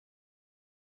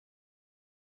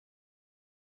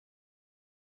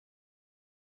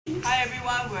Hi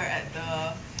everyone, we're at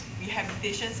the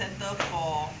rehabilitation center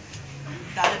for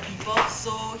retarded people.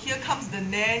 So here comes the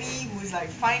nanny who's like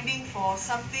finding for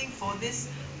something for this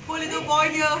poor little boy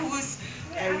here who's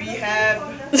at rehab.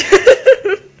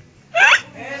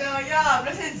 And yeah,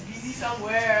 Blessy is busy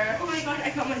somewhere. Oh my god,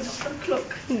 I got my doctor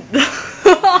cloak.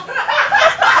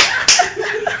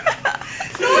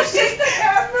 Don't shake the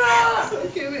camera!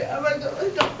 Okay, wait, I got my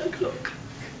doctor cloak.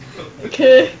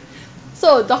 Okay.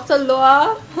 So, Dr.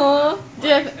 Loa, huh? Do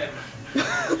you have...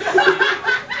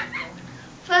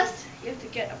 First, you have to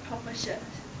get a proper shirt.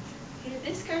 Okay,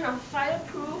 this kind of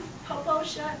fireproof purple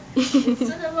shirt is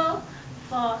suitable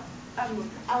for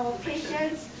our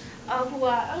patients who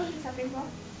are suffering from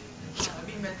A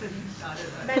bit mentally retarded,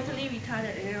 right? mentally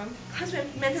retarded, you know. Because when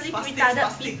mentally Spastic, retarded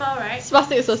spastic. people, right, Spastic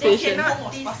they Association.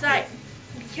 cannot decide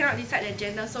their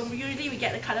gender. So usually we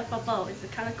get the color purple. It's the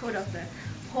color code of the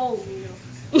whole, you know.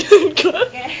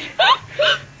 Okay.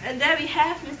 And then we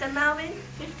have Mr. Melvin,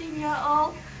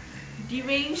 15-year-old,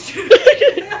 deranged.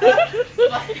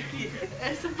 Spastic kid.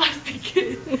 It's a plastic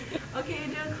kid. Okay,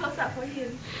 you do a close up for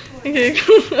him. Okay.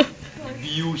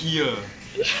 View here.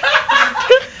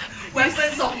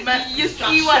 Weapons of mass You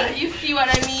see what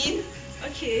I mean?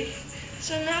 Okay.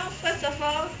 So now, first of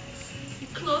all, you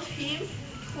clothe him.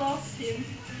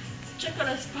 Check out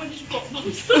the SpongeBob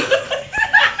monster.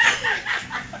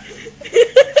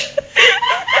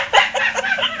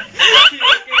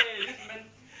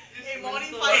 Hey,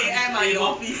 morning 5 AM in your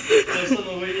office. Person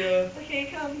over here. Okay,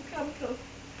 come close.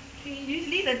 Okay,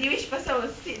 usually the deranged person will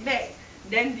sit back,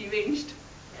 then deranged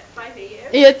at 5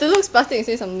 AM. You have to look spastic and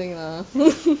say something lah.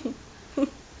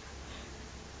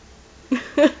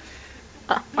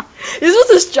 You're supposed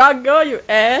to struggle, you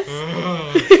ass.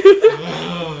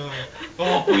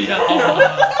 哦，不要！哦，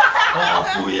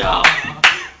不要！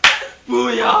不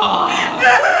要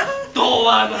！Don't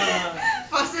wanna！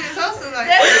 Faster, it sounds so like.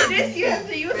 Then this you have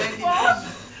to use force.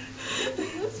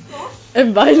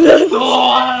 And violence. Don't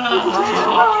wanna！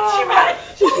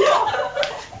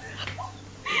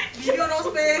 Video no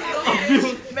space, no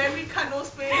space. Memory card no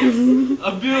space.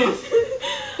 Abuse!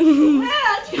 Where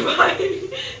are you?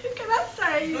 You cannot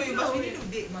say. No, you must really to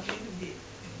date. Must really to date.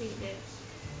 Wait, there.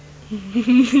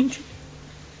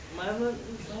 Mana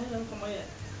dalam kemayan?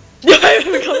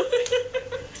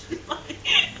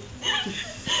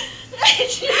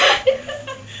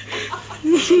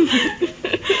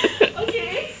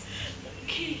 Okay.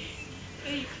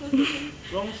 Very close.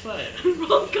 Wrong side.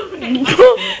 Wrong, correct.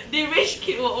 Deranged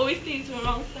kid will always think it's the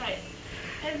wrong side.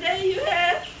 And then you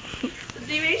have the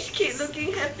deranged kid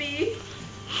looking happy.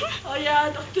 Oh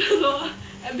yeah, Dr. Loa,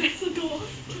 ambassador.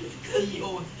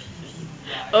 CEO.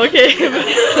 Okay.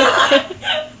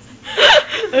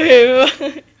 Okay.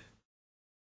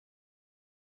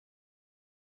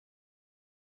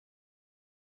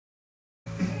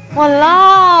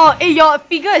 Walao! Eh, your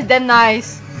figure is damn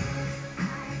nice.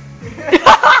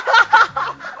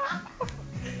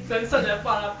 Censor that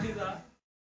part lah, please ah.